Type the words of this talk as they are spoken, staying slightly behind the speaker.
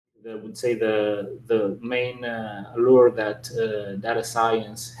I would say the main allure that data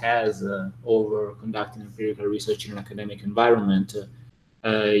science has over conducting empirical research in an academic environment.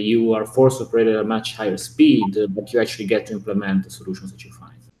 You are forced to operate at a much higher speed, but you actually get to implement the solutions that you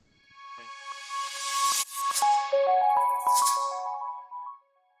find.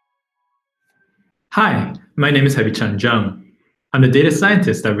 Hi, my name is Hebi-chan Jung. I'm the data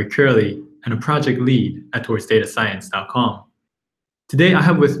scientist at Recurly and a project lead at towardsdatascience.com. Today, I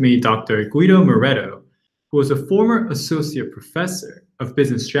have with me Dr. Guido Maretto, who is a former associate professor of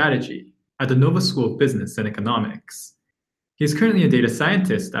business strategy at the Nova School of Business and Economics. He's currently a data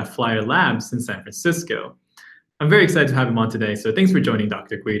scientist at Flyer Labs in San Francisco. I'm very excited to have him on today, so thanks for joining,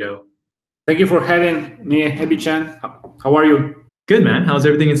 Dr. Guido. Thank you for having me, Hebi-chan. How are you? Good, man. How's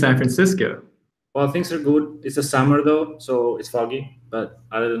everything in San Francisco? Well, things are good. It's the summer, though, so it's foggy. But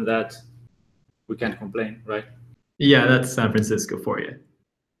other than that, we can't complain, right? Yeah, that's San Francisco for you.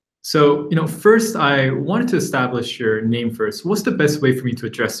 So, first I wanted to establish your name first. What's the best way for me to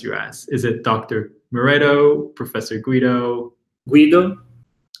address you as? Is it Dr. Maretto, Professor Guido? Guido.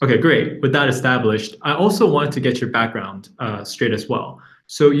 Okay, great. With that established, I also wanted to get your background straight as well.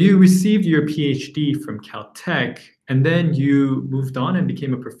 So you received your PhD from Caltech, and then you moved on and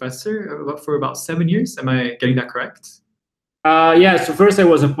became a professor for about 7 years. Am I getting that correct? Yeah, so first I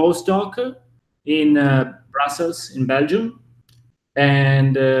was a postdoc in Brussels, in Belgium.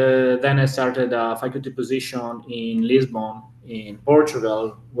 And then I started a faculty position in Lisbon, in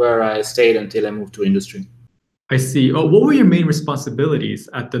Portugal, where I stayed until I moved to industry. I see. Oh, what were your main responsibilities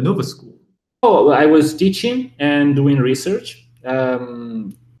at the Nova School? Oh, I was teaching and doing research.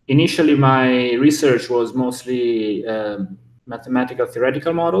 Initially, my research was mostly mathematical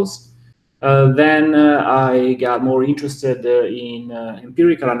theoretical models. Then I got more interested in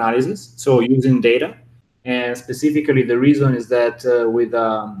empirical analysis, so using data. And specifically, the reason is that with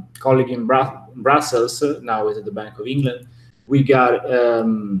a colleague in Brussels, now is at the Bank of England, we got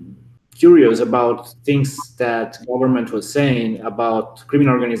curious about things that government was saying about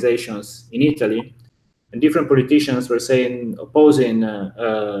criminal organizations in Italy. And different politicians were saying,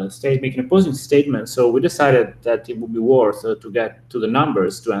 making opposing statements. So we decided that it would be worth to get to the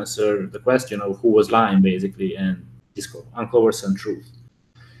numbers to answer the question of who was lying, basically, and uncover some truth.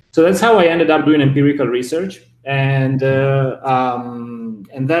 So that's how I ended up doing empirical research, and that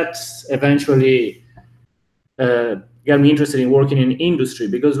eventually got me interested in working in industry,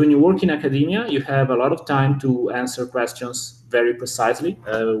 because when you work in academia, you have a lot of time to answer questions very precisely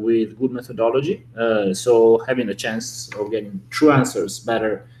with good methodology. So having a chance of getting true answers,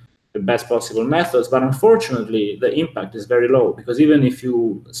 the best possible methods. But unfortunately, the impact is very low, because even if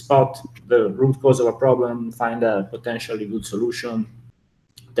you spot the root cause of a problem, find a potentially good solution,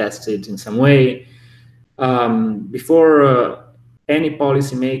 test it in some way, before any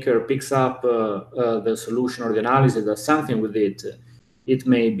policymaker picks up the solution or the analysis, does something with it, it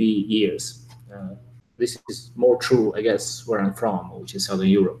may be years. This is more true, I guess, where I'm from, which is Southern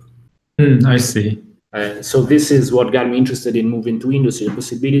Europe. I see. So this is what got me interested in moving to industry, the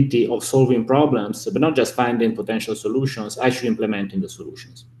possibility of solving problems, but not just finding potential solutions, actually implementing the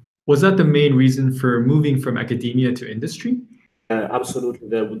solutions. Was that the main reason for moving from academia to industry?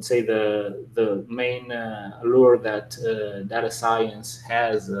 Absolutely. I would say the main allure that data science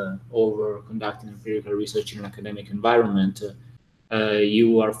has over conducting empirical research in an academic environment.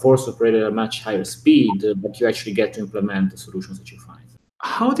 You are forced to operate at a much higher speed, but you actually get to implement the solutions that you find.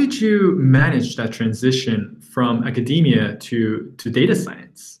 How did you manage that transition from academia to data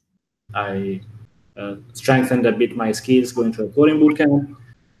science? I strengthened a bit my skills going to a coding bootcamp,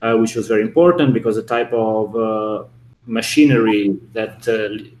 which was very important, because the type of machinery that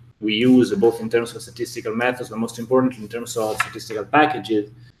we use, both in terms of statistical methods, but most importantly in terms of statistical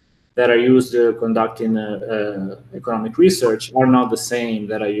packages that are used conducting economic research, are not the same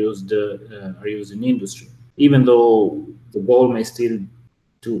that are used in industry. Even though the goal may still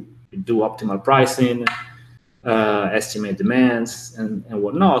to do optimal pricing, estimate demands, and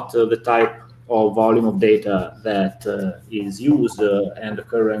whatnot, the type of volume of data that is used and the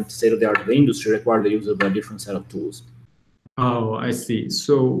current state of the art of the industry require the use of a different set of tools. Oh, I see.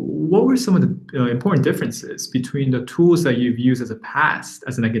 So what were some of the important differences between the tools that you've used as a past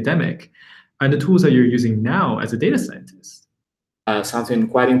as an academic and the tools that you're using now as a data scientist? Something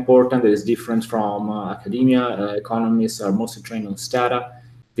quite important that is different from academia. Economists are mostly trained on stata.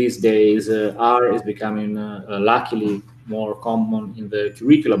 These days, R is becoming, luckily, more common in the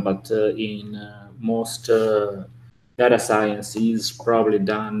curricula, but in most data science is probably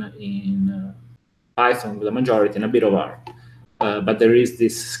done in Python with a majority and a bit of R. But there is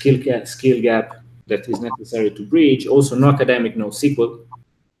this skill gap that is necessary to bridge. Also, no academic, no SQL.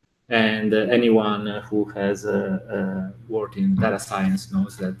 And anyone who has worked in data science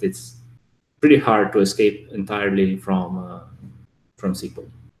knows that it's pretty hard to escape entirely from SQL.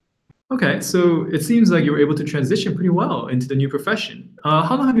 Okay, so it seems like you were able to transition pretty well into the new profession.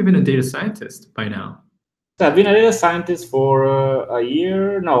 How long have you been a data scientist by now? So I've been a data scientist for a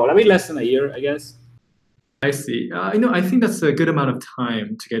year, no, a bit less than a year, I guess. I see. I think that's a good amount of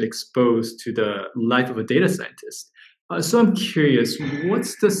time to get exposed to the life of a data scientist. So I'm curious,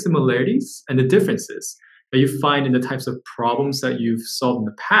 what's the similarities and the differences that you find in the types of problems that you've solved in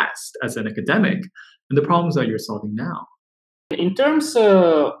the past as an academic and the problems that you're solving now? In terms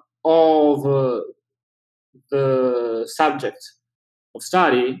of the subject of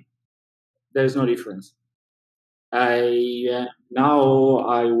study, there's no difference. Now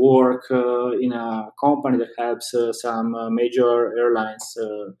I work in a company that helps some major airlines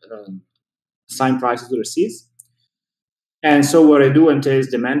assign prices to their seats. And so what I do entails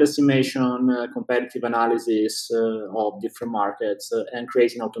demand estimation, competitive analysis of different markets, and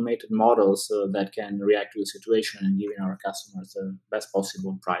creating automated models that can react to the situation and giving our customers the best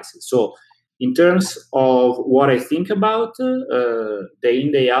possible prices. So in terms of what I think about day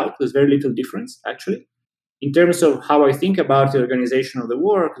in, day out, there's very little difference, actually. In terms of how I think about the organization of the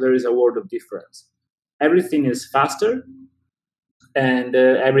work, there is a world of difference. Everything is faster, and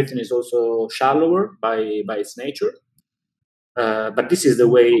everything is also shallower by its nature. But this is the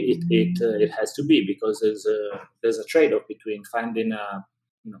way it has to be, because there's a trade-off between finding a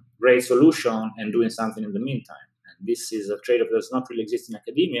great solution and doing something in the meantime. And this is a trade-off that does not really exist in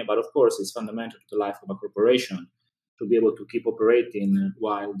academia, but of course it's fundamental to the life of a corporation to be able to keep operating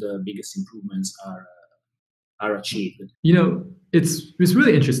while the biggest improvements are achieved. It's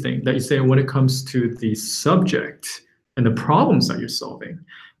really interesting that you say when it comes to the subject and the problems that you're solving,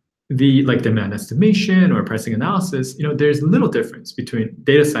 the demand estimation or pricing analysis, there's little difference between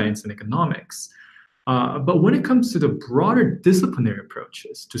data science and economics. But when it comes to the broader disciplinary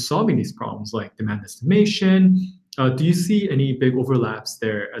approaches to solving these problems, like demand estimation, do you see any big overlaps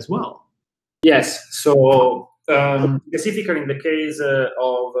there as well? Yes. So specifically in the case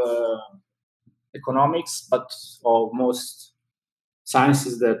of economics, but of most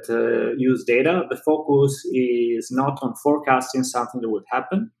sciences that use data, the focus is not on forecasting something that would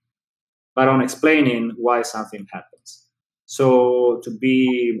happen, but on explaining why something happens. So to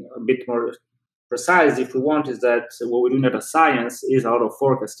be a bit more precise, if we want, is that what we do in data science is a lot of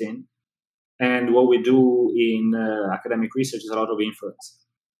forecasting, and what we do in academic research is a lot of inference.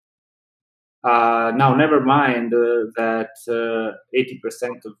 Now, never mind that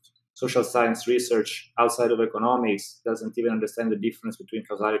 80% of social science research outside of economics doesn't even understand the difference between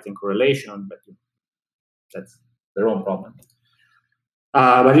causality and correlation, but that's their own problem.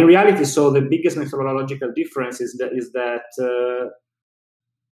 But in reality, so the biggest methodological difference is that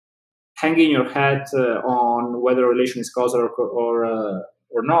hanging your hat on whether a relation is causal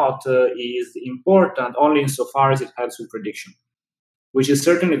or not is important only insofar as it helps with prediction, which is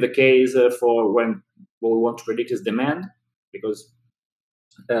certainly the case for when what we want to predict is demand, because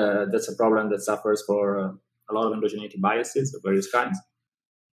that's a problem that suffers for a lot of endogeneity biases of various kinds.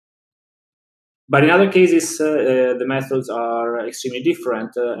 But in other cases, the methods are extremely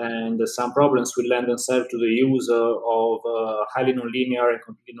different, and some problems will lend themselves to the use of highly nonlinear and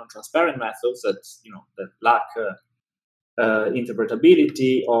completely non-transparent methods that lack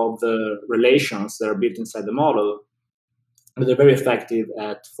interpretability of the relations that are built inside the model, but they're very effective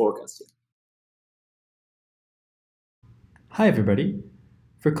at forecasting. Hi, everybody.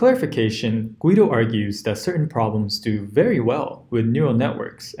 For clarification, Guido argues that certain problems do very well with neural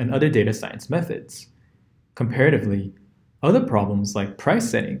networks and other data science methods. Comparatively, other problems like price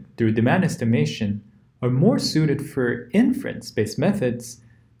setting through demand estimation are more suited for inference-based methods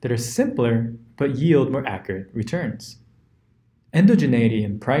that are simpler but yield more accurate returns. Endogeneity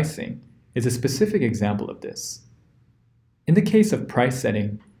in pricing is a specific example of this. In the case of price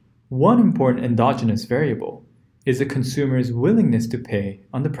setting, one important endogenous variable is the consumer's willingness to pay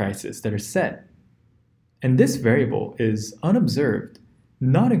on the prices that are set. And this variable is unobserved,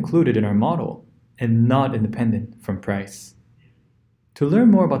 not included in our model, and not independent from price. To learn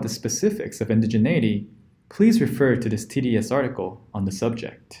more about the specifics of endogeneity, please refer to this TDS article on the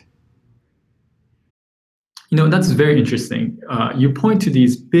subject. That's very interesting. You point to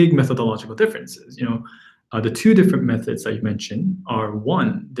these big methodological differences. The two different methods that you mentioned are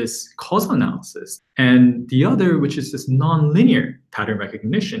one, this causal analysis, and the other, which is this nonlinear pattern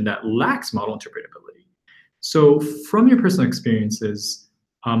recognition that lacks model interpretability. So from your personal experiences,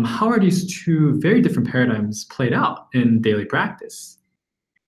 how are these two very different paradigms played out in daily practice?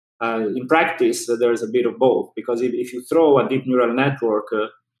 In practice, there's a bit of both, because if you throw a deep neural network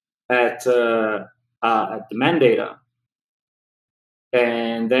at demand data,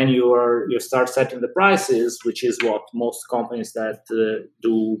 and then you start setting the prices, which is what most companies that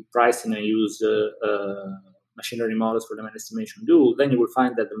do pricing and use machine learning models for demand estimation do, then you will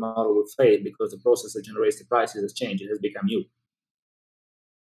find that the model will fail because the process that generates the prices has changed. It has become you.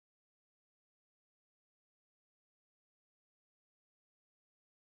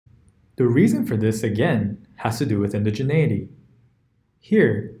 The reason for this, again, has to do with indigeneity.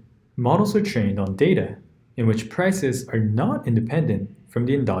 Here, models are trained on data in which prices are not independent from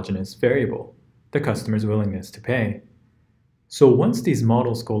the endogenous variable, the customer's willingness to pay. So once these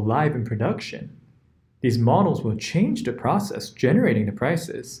models go live in production, these models will change the process generating the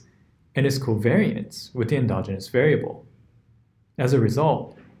prices and its covariance with the endogenous variable. As a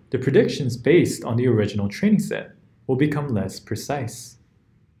result, the predictions based on the original training set will become less precise.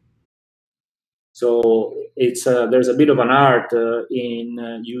 So there's a bit of an art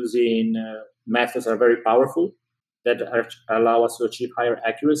in using methods that are very powerful, that allow us to achieve higher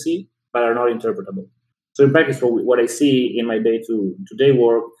accuracy, but are not interpretable. So in practice, what I see in my day-to-day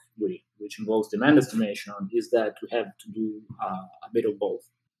work, which involves demand estimation, is that we have to do a bit of both,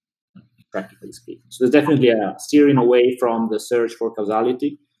 practically speaking. So there's definitely a steering away from the search for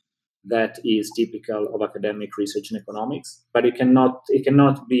causality that is typical of academic research in economics, but it cannot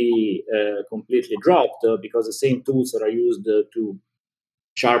be completely dropped because the same tools that are used to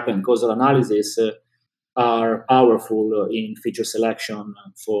sharpen causal analysis are powerful in feature selection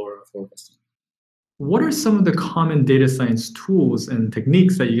for forecasting. What are some of the common data science tools and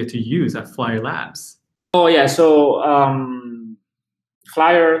techniques that you get to use at Flyer Labs? Oh yeah, so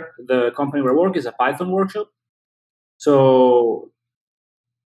Flyer, the company where I work, is a Python workshop. So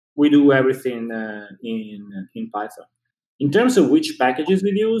we do everything in Python. In terms of which packages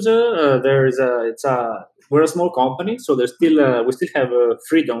we use, we're a small company, so we still have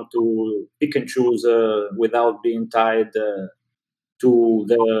freedom to pick and choose without being tied to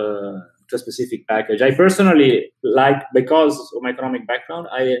a specific package. I personally like, because of my economic background,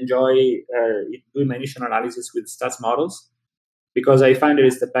 I enjoy doing my initial analysis with stats models, because I find it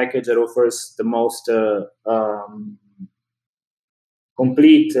is the package that offers the most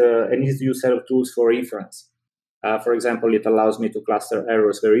complete and easy-to-use set of tools for inference. For example, it allows me to cluster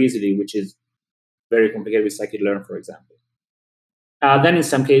errors very easily, which is very complicated with scikit-learn, for example. Then in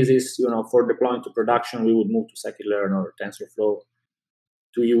some cases, for deploying to production, we would move to scikit-learn or TensorFlow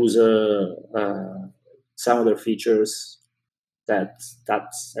to use some other features that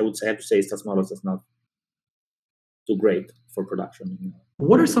I would say, I have to say, stats models that's not too great for production.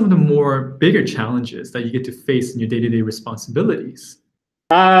 What are some of the more bigger challenges that you get to face in your day-to-day responsibilities?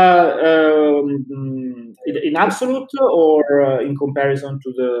 In absolute or in comparison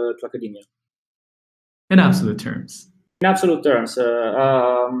to academia? In absolute terms. In absolute terms,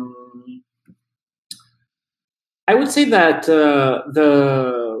 I would say that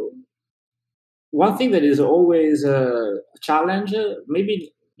the one thing that is always a challenge,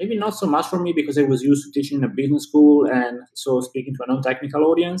 maybe not so much for me because I was used to teaching in a business school and so speaking to a non-technical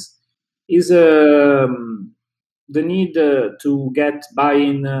audience, is the need to get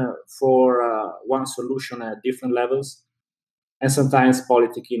buy-in for one solution at different levels, and sometimes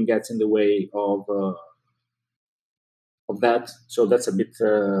politicking gets in the way of that. So that's a bit,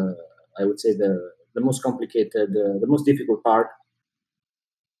 I would say, the most complicated, the most difficult part.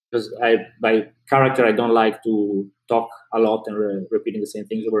 Because by character, I don't like to talk a lot and repeating the same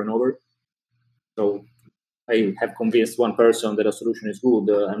things over and over. So I have convinced one person that a solution is good.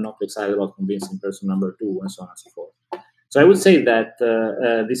 I'm not excited about convincing person number two, and so on and so forth. So I would say that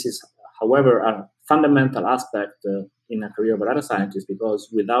this is, however, a fundamental aspect in a career of a data scientist, because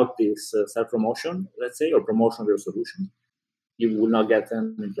without this self-promotion, let's say, or promotion of your solution, you will not get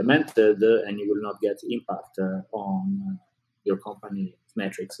them implemented and you will not get impact on your company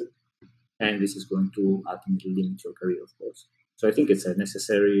metrics. And this is going to ultimately limit your career, of course. So I think it's a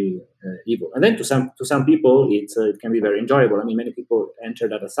necessary evil. And then to some people, it can be very enjoyable. I mean, many people enter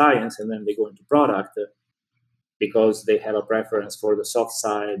data science and then they go into product because they have a preference for the soft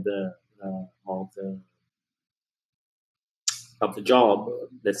side of the job,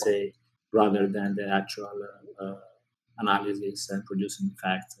 let's say, rather than the actual analysis and producing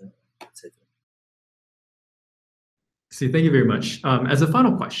facts, etc. See, thank you very much. As a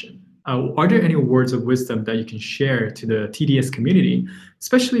final question, are there any words of wisdom that you can share to the TDS community,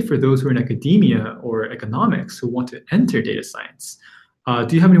 especially for those who are in academia or economics who want to enter data science?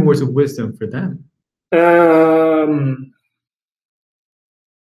 Do you have any words of wisdom for them?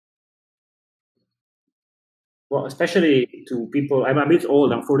 well, especially to people, I'm a bit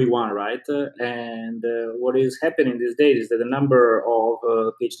old, I'm 41, right? And what is happening these days is that the number of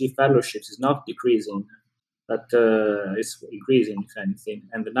PhD fellowships is not decreasing, but it's increasing, if anything.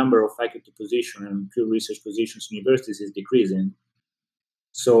 And the number of faculty positions and pure research positions in universities is decreasing.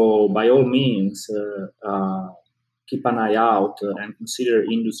 So by all means, keep an eye out and consider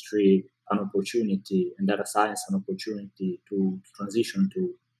industry an opportunity and data science an opportunity to transition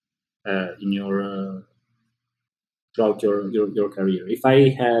to in your throughout your career. If I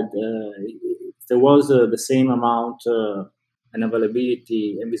had, if there was the same amount and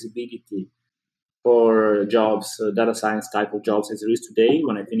availability and visibility for jobs, data science type of jobs as there is today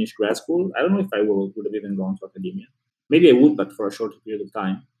when I finished grad school, I don't know if I would have even gone to academia. Maybe I would, but for a short period of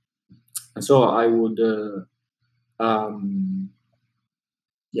time. And so I would,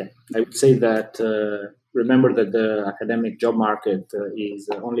 yeah, I would say that remember that the academic job market is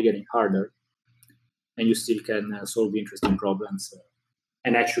only getting harder, and you still can solve interesting problems.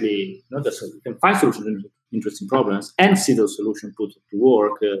 And actually, not just you can find solutions to interesting problems and see those solutions put to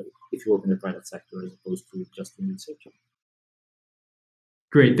work if you work in the private sector as opposed to just in research.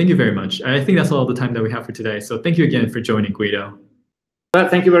 Great, thank you very much. I think that's all the time that we have for today. So thank you again for joining, Guido. Well,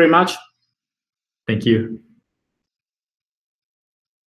 thank you very much. Thank you.